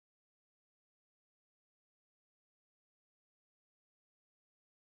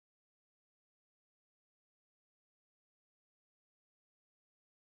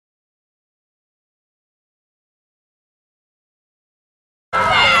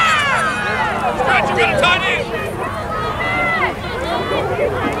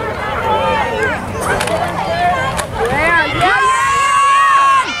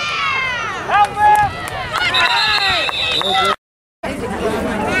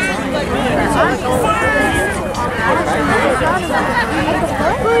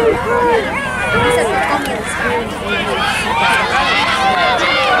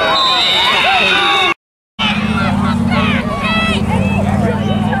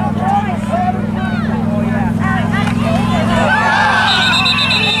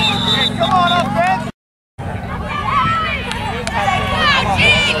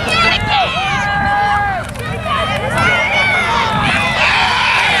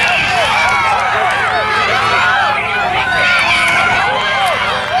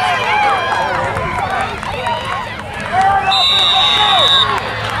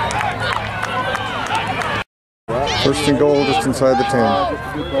First and goal just inside the 10.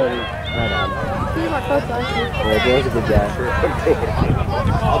 Yeah, Joe's a good guy.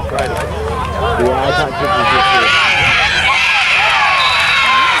 I'll try to. Yeah, I talked to him this year.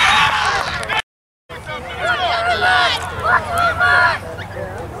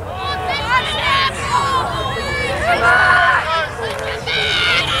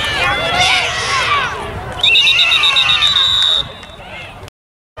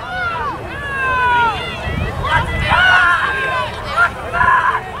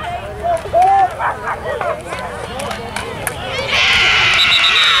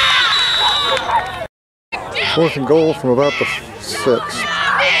 Fourth and goal from about the 6.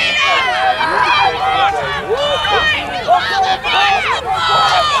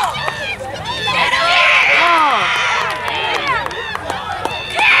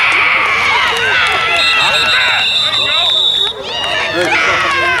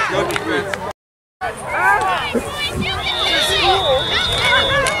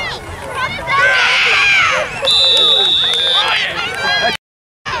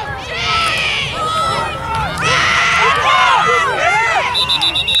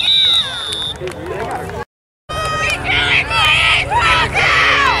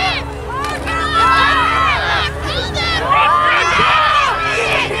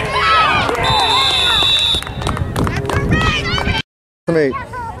 And 8.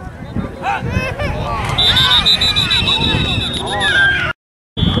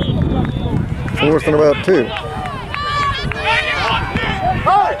 Fourth and about 2.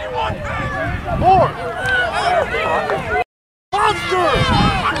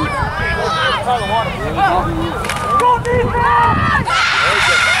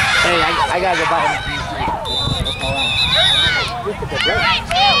 Hey, I gotta go buy him.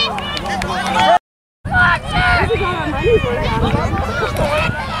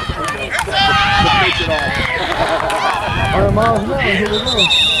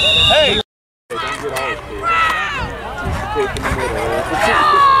 Hey!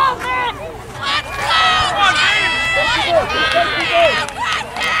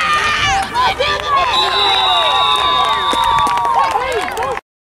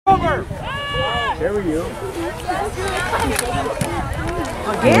 There we go.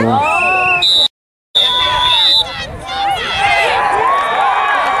 Again?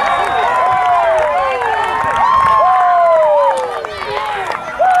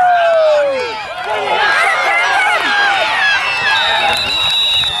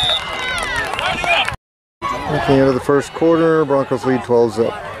 Looking into the first quarter, Broncos lead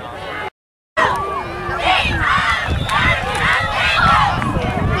 12-0.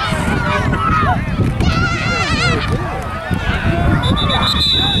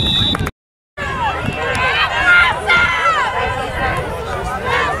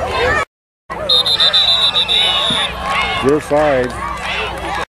 Your side.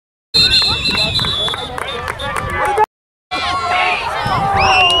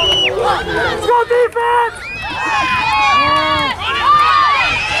 Let's go defense!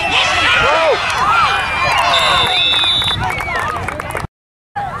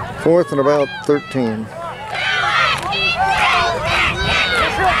 Fourth and about 13.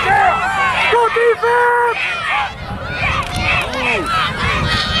 Go defense!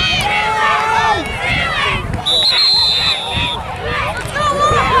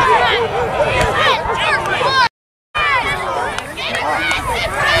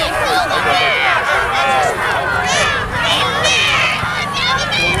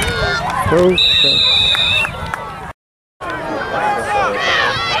 Okay.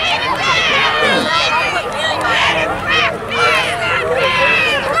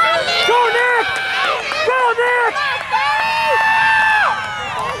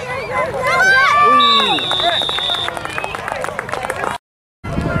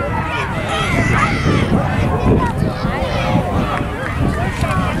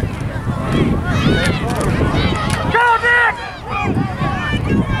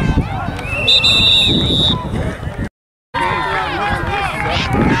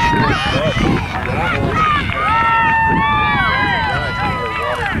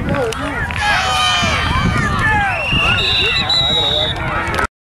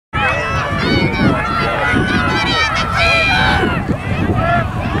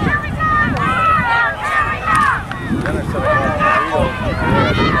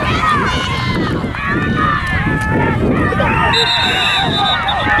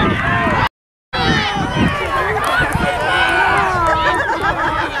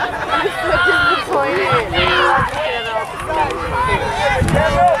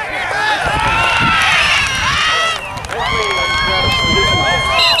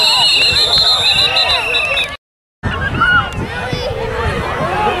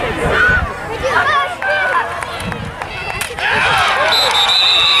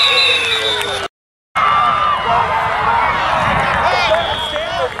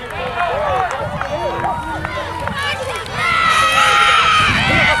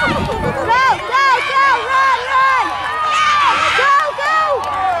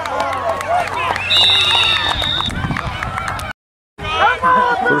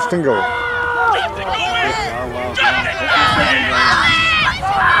 First and goal.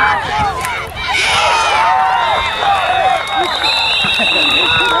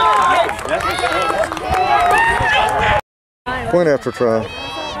 Point after try.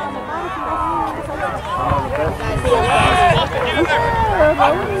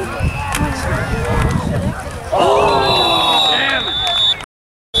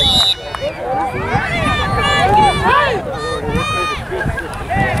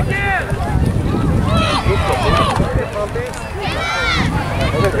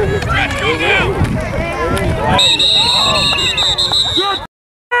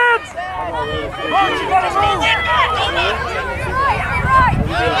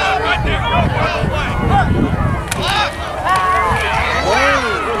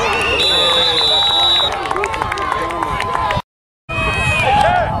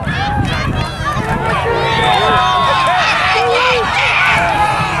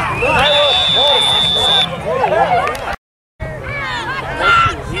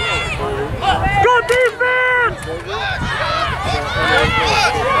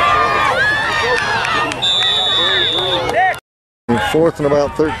 Fourth and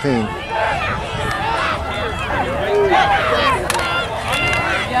about 13.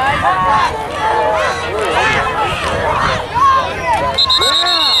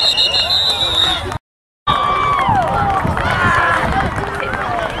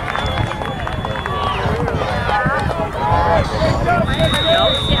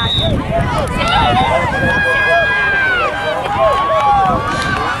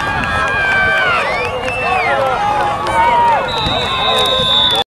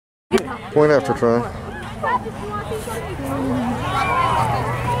 Point after try.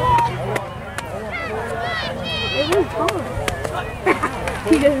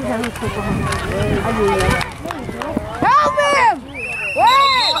 He doesn't have a football. I do that. Help him!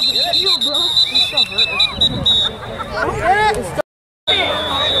 Wait! You, bro. He's so hurt.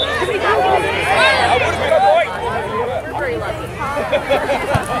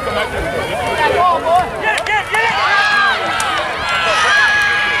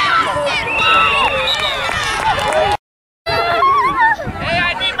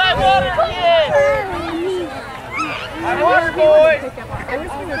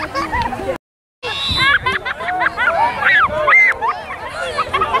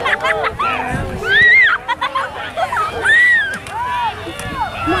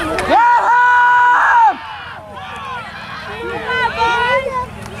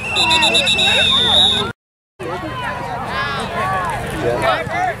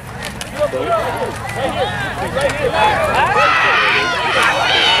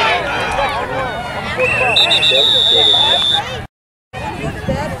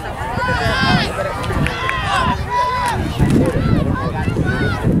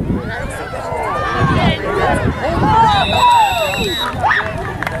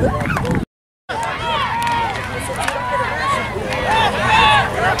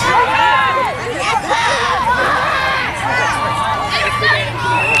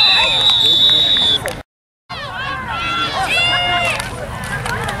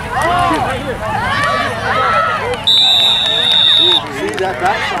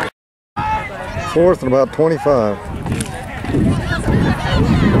 Fourth and about 25.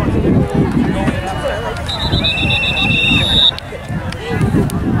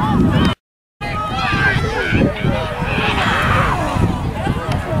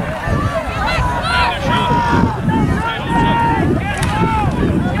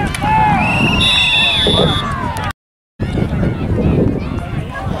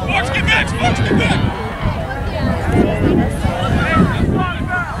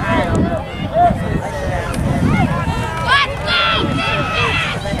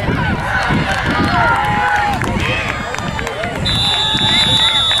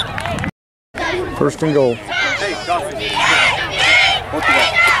 First and goal. Hey, Dawson.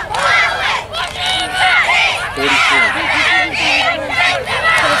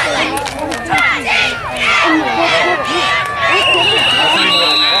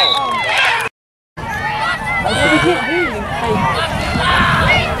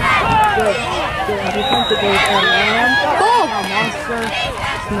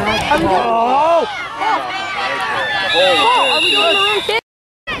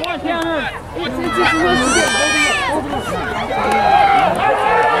 What's the ball?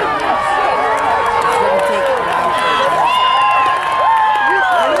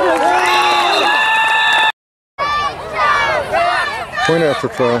 Point after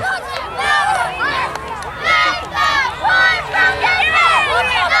try.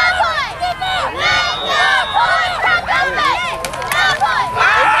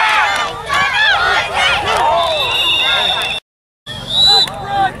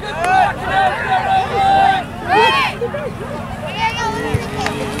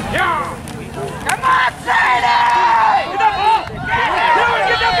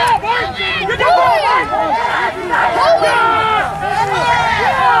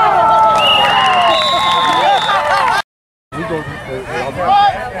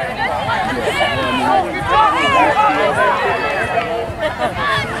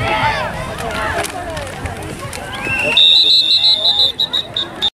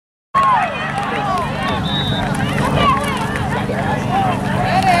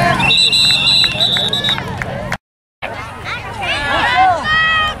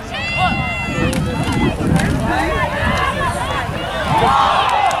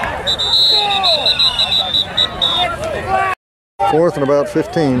 Fourth and about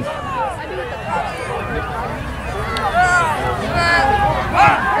 15.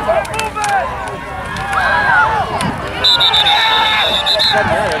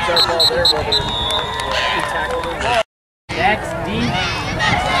 Next, deep.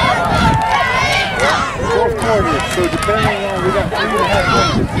 Fourth quarter, so depending on, we got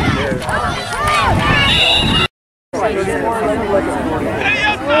 3.5 minutes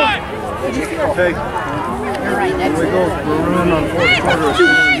Okay. You're right next We go maroon on fourth quarter.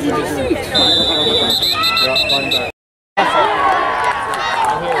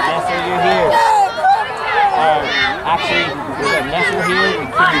 You're here. Actually, we got Nestle here and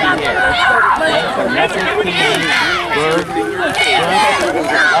Kennedy here. Okay, Nestle, Kennedy, Bird,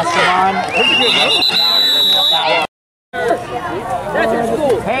 Esteban.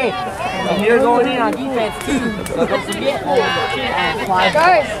 Hey, and you're going in on defense too. So don't forget.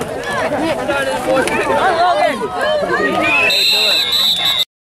 Guys.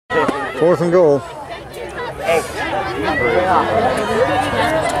 Fourth and goal.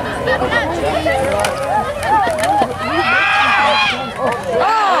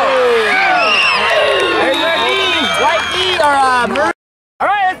 All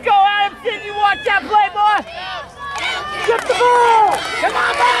right, let's go, Adam. See you watch that play, boy. Get the ball. Come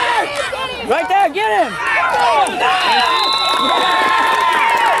on, boy. Right there, get him.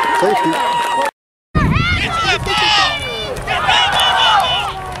 Safety.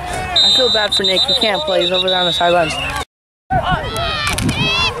 I feel bad for Nick. He can't play. He's over there on the sidelines.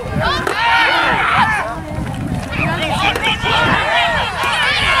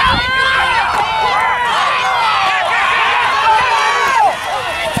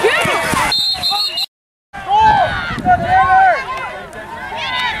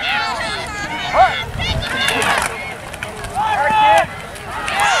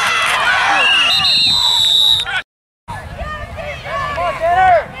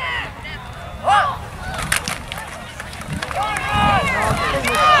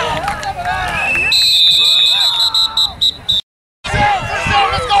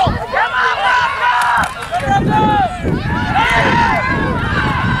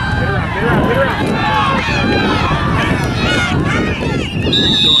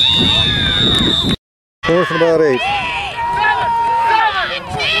 Fourth and about 8.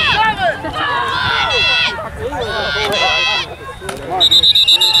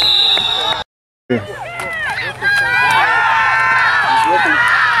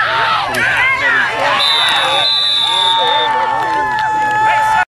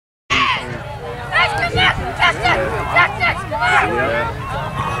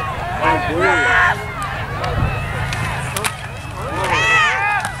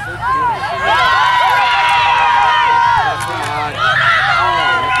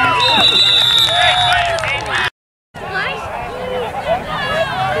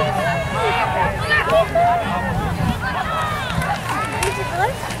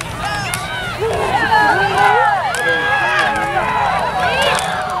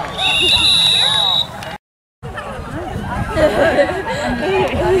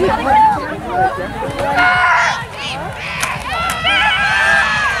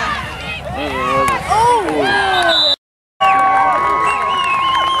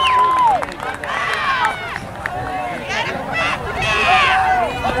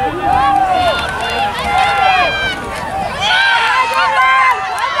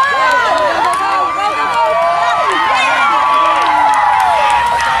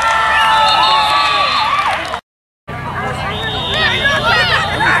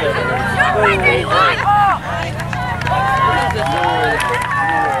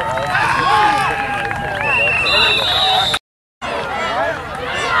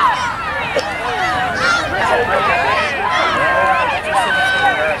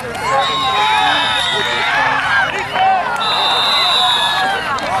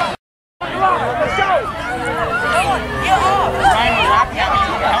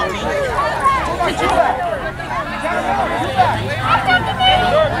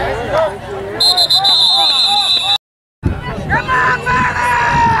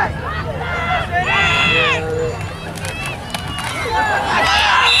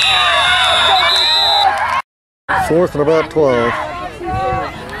 4th and about 12. Let's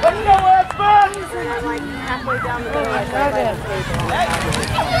go, Aspen! Halfway down the road.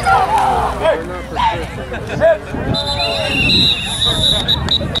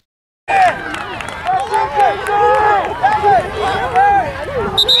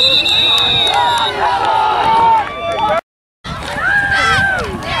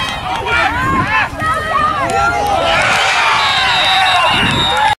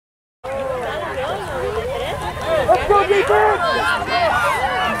 Let's go, defense!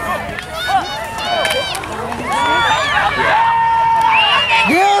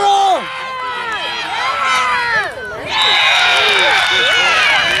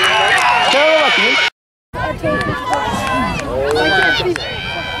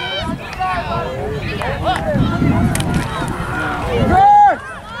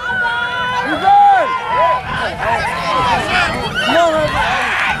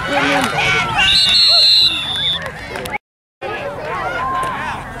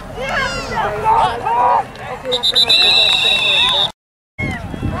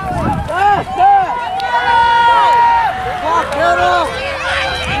 Get him!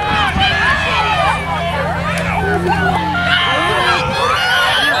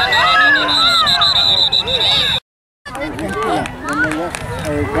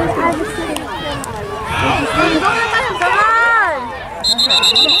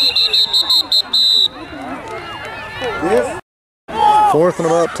 Yes. 4th and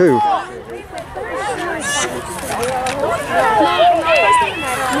about 2.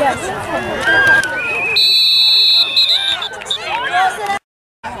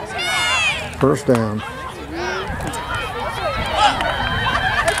 First down.